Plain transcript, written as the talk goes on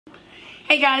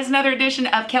Hey guys, another edition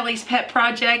of Kelly's Pet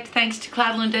Project. Thanks to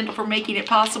Cloudland Dental for making it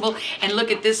possible. And look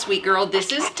at this sweet girl.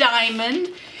 This is Diamond.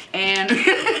 And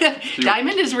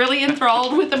Diamond is really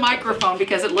enthralled with the microphone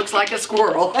because it looks like a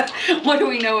squirrel. What do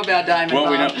we know about Diamond, Well,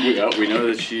 Bob? we know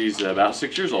that she's about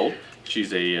 6 years old.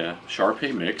 She's a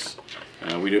Shar-Pei mix.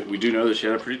 We do know that she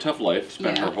had a pretty tough life.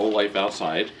 Spent her whole life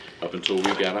outside up until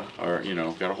we got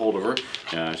a hold of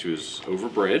her. She was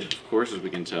over-bred, of course, as we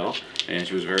can tell, and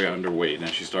she was very underweight. Now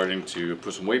she's starting to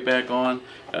put some weight back on.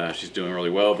 She's doing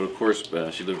really well, but of course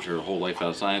she lived her whole life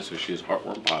outside, so she is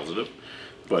heartworm positive.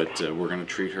 But we're going to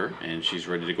treat her, and she's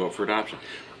ready to go up for adoption.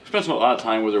 Spent a lot of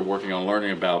time with her working on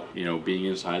learning about, being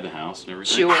inside the house and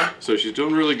everything. Sure. So she's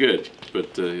doing really good,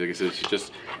 but like I said, she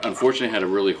just unfortunately had a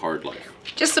really hard life.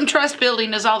 Just some trust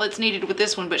building is all that's needed with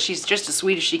this one, but she's just as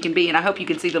sweet as she can be, and I hope you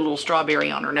can see the little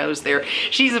strawberry on her nose there.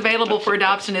 She's available for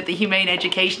adoption at the Humane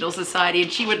Educational Society,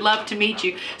 and she would love to meet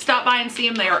you. Stop by and see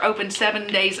them. They are open 7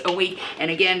 days a week,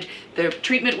 and again, the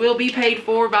treatment will be paid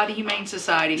for by the Humane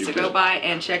Society, so go by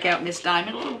and check out Miss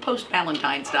Diamond, a little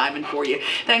post-Valentine's Diamond for you.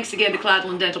 Thanks again to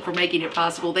Cloudland Dental for making it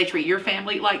possible. They treat your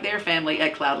family like their family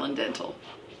at Cloudland Dental.